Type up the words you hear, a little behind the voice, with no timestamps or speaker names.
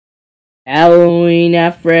Halloween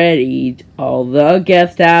at Freddy's, all the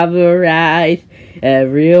guests have arrived.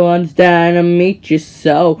 Everyone's dying to meet you,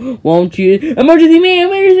 so won't you? Emergency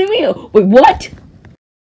meal, emergency meal! Wait, what?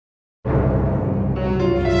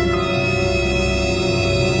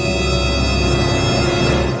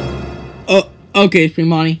 Okay,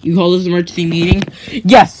 Springmoney, you call this emergency meeting?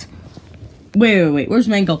 Yes! Wait, where's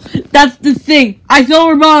Mango? That's the thing! I saw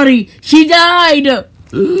her body! She died!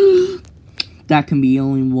 That can be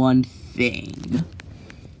only one thing.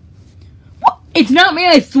 What? It's not me,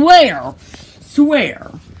 I swear!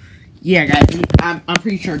 Swear. Yeah, guys, I'm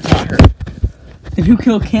pretty sure it's not her. And who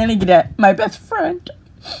killed Canada? My best friend.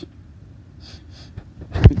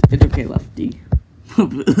 It's okay, Lefty.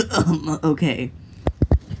 Okay.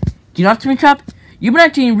 Do you know what, Springtrap? You've been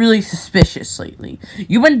acting really suspicious lately.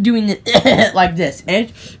 You've been doing it like this, and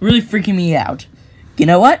it's really freaking me out. You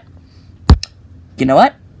know what? You know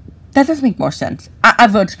what? That does make more sense. I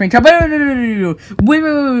vote Springtrap. Wait.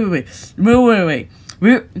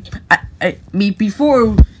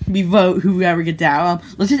 Before we vote whoever gets out,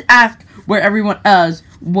 let's just ask where everyone else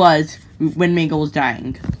was when Mango was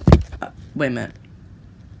dying. Wait a minute.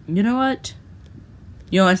 You know what?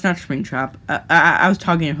 It's not Springtrap. I was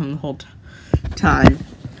talking to him the whole time.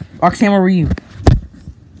 Roxanne, where were you?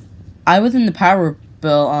 I was in the power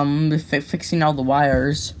bill, fixing all the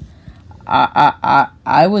wires. I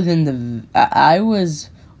was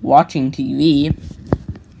watching TV.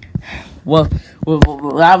 Well,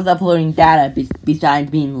 I was uploading data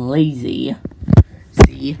besides being lazy.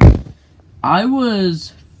 See? I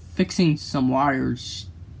was fixing some wires,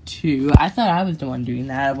 too. I thought I was the one doing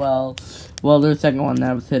that. Well, there's the second one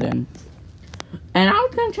that was hidden. And I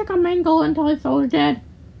was gonna check on Mango until I saw her dead.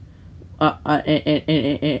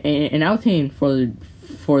 And I was heading for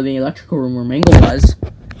the electrical room where Mango was.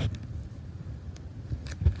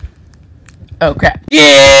 Oh crap!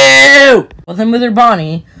 You wasn't with her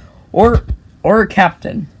Bonnie, or her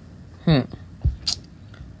captain.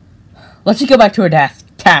 Let's just go back to our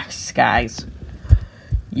tasks, guys.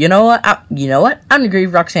 You know what? I'm gonna agree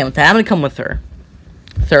with Roxanne with that. I'm gonna come with her,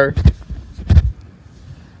 sir.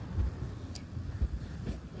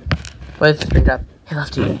 What is this bring up? Hey,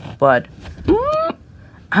 Lefty, bud.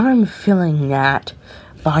 I'm feeling that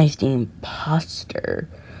Bonnie's the imposter.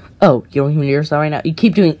 Oh, you don't even hear that right now? You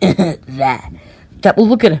keep doing that. Well,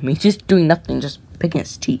 look at him. He's just doing nothing, just picking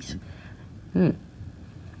his teeth. It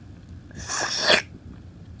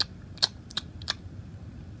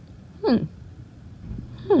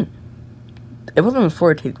wasn't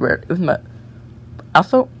before it tastes weird. It was my...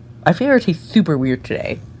 Also, I feel it tastes super weird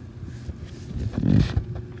today.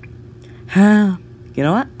 You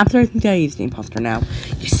know what? I'm starting to think that he's the imposter now.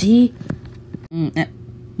 You see? Wait a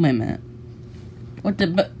minute. What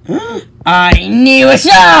the... I knew it!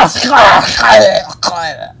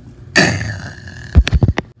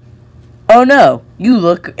 Oh no, you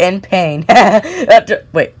look in pain.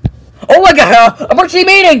 Wait. Oh my god, emergency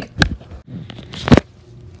meeting!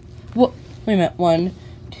 What? Wait a minute. 1,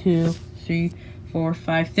 2, 3, 4,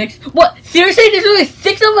 5, 6. What? Seriously? There's only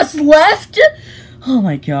 6 of us left? Oh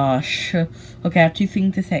my gosh. Okay, I have 2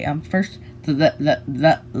 things to say. First,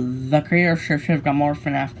 the creator should have got more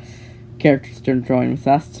FNAF characters to join with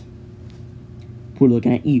us. We're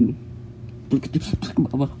looking at you. What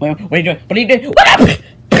are you doing? What are you doing? What up?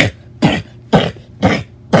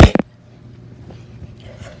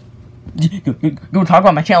 You don't talk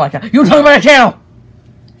about my channel like that. You don't talk about my channel.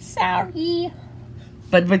 Sorry.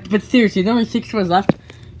 But seriously, there's only 6 of us left.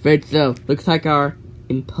 Right, so looks like our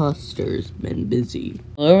imposter's been busy.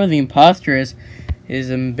 Whoever the imposter is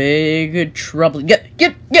in big trouble. Get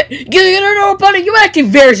her, buddy. You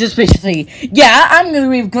acting very suspiciously. Yeah, I'm gonna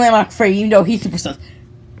leave Glamrock free, even though he's super sus.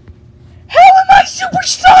 How am I super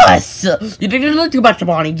sus? You didn't look too much,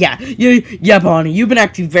 Bonnie. Yeah, Bonnie. You've been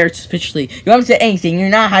acting very suspiciously. You haven't said anything. You're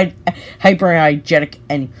not hyper-hygienic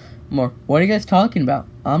anymore. What are you guys talking about?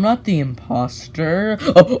 I'm not the imposter.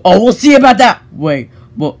 Oh, we'll see about that. Wait,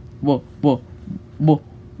 what? Wait,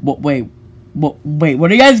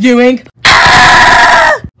 what are you guys doing?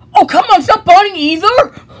 Ah! Oh, come on, stop Bonnie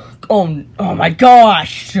either. Oh my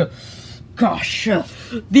gosh. The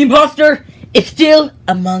imposter is still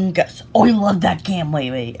Among Us. Oh, I love that game.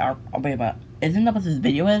 Wait, wait about. Isn't that what this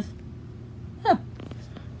video is? Huh.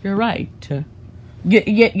 You're right.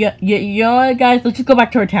 Yeah, you know what, guys? Let's just go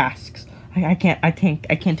back to our tasks. I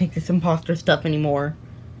can't take this imposter stuff anymore.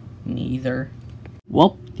 Neither.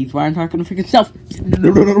 Well, these wires aren't gonna fix itself.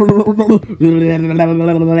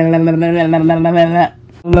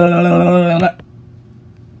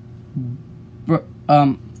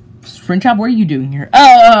 Springtrap, what are you doing here?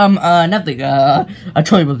 Nothing. I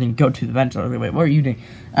totally wasn't go to the event. Wait, what are you doing?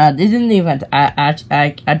 This isn't the event.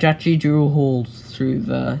 I actually drew holes through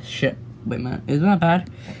the ship. Wait a minute, isn't that bad?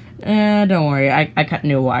 Don't worry, I cut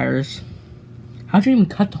new wires. How'd you even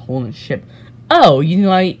cut the hole in the ship? Oh, you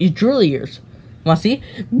know, you drill ears. Wanna see?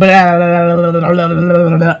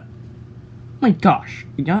 Oh my gosh,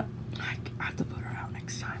 you got? I have to put her out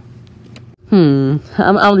next time.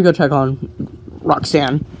 I'm gonna go check on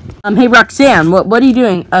Roxanne. Hey Roxanne, what are you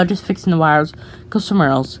doing? Just fixing the wires. Go somewhere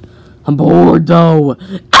else. I'm bored though.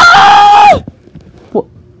 Ah! What?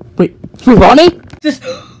 Wait, Ronnie? Sis.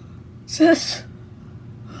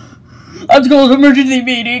 Let's go to emergency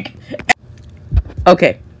meeting.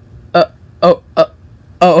 Okay.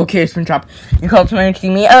 Okay, Springtrap. You called to emergency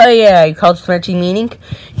meeting? Oh yeah, you called to emergency meeting?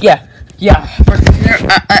 Yeah.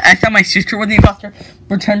 I thought my sister was the imposter,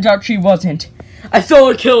 but turns out she wasn't. I saw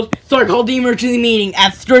her killed, so I called the emergency meeting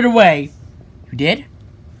straight away. You did?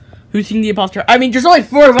 Who's seen the imposter? I mean, there's only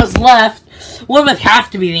 4 of us left. One of us has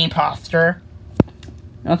to be the imposter.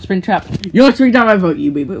 Not Springtrap. You're Springtrap, I vote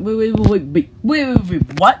you. Wait,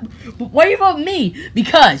 what? Why you vote me?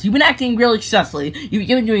 Because you've been acting really sussly. You've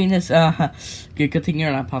been doing this, good thing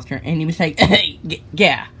you're an imposter. And you was like,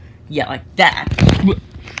 yeah, like that.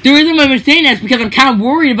 The reason why I'm saying that is because I'm kind of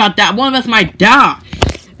worried about that. One of us might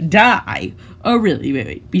die. Oh, really?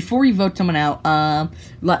 Wait. Before we vote someone out,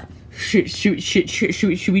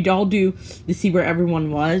 should we all do to see where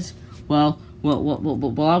everyone was? Well, I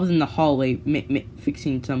was in the hallway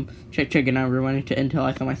fixing some checking out everyone until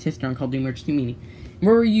I saw my sister and called the emergency meeting.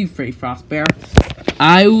 Where were you, Freddy Frostbear?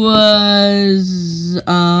 I was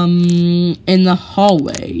in the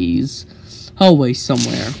hallways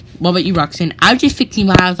somewhere. What about you, Roxanne? I was just fixing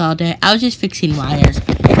wires all day.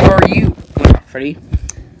 Where are you, Freddy?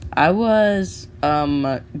 I was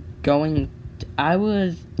uploading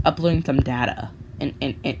some data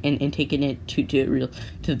and taking it to the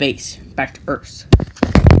base, back to Earth.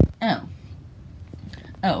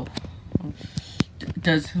 Oh.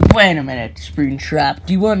 Wait a minute, Springtrap.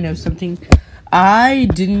 Do you want to know something? I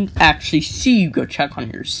didn't actually see you go check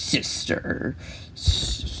on your sister.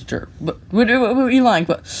 What are you lying?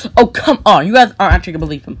 Oh, come on. You guys aren't actually gonna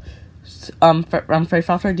believe him. Freddy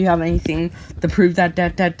Foster, do you have anything to prove that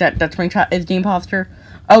Springtrap is the imposter?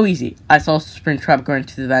 Oh, easy. I saw Springtrap going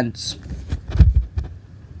to the vents.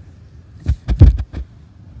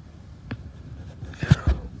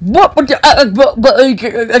 What?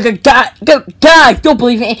 Guys, don't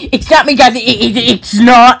believe me. It's not me, guys. It's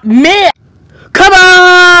not me. Come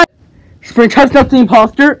on! Springtrap's not the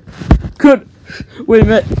imposter. Good. Wait a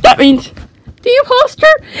minute. That means the imposter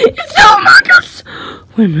is the humongous.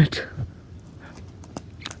 Wait a minute.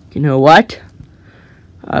 You know what?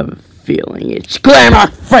 I have a feeling it's Glamour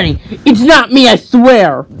Freddy. It's not me, I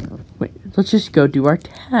swear. Wait, let's just go do our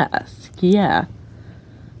task. Yeah.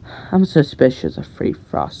 I'm suspicious of Freddy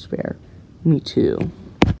Frostbear. Me too.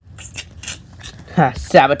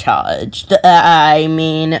 Sabotaged. I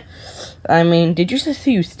mean, did you just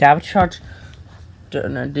say you sabotaged?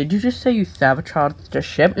 Did you just say you sabotaged the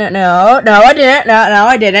ship? No, I didn't. No,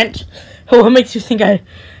 I didn't. What makes you think I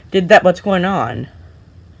did that? What's going on?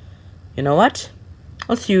 You know what?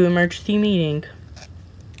 Let's do emergency meeting.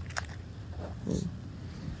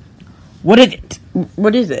 What is it?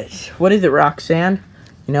 What is it, Roxanne?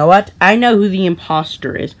 You know what? I know who the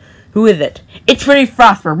imposter is. Who is it? It's Freddy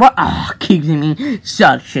Frostbear. What? Ah, keeps me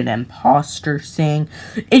such an imposter thing.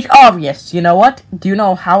 It's obvious. You know what? Do you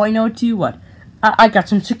know how I know it's you? What? I got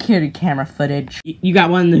some security camera footage. You got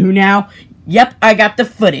one who now? Yep, I got the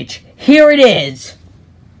footage. Here it is.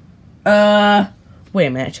 Wait a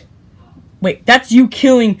minute. Wait, that's you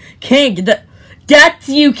killing King. That's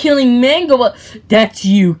you killing Manga. That's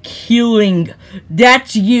you accusing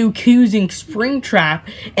Springtrap.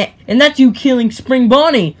 And that's you killing Spring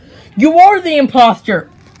Bonnie. You are the imposter.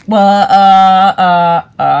 Oh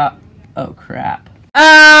crap.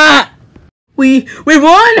 We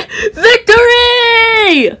won!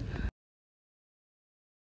 Victory!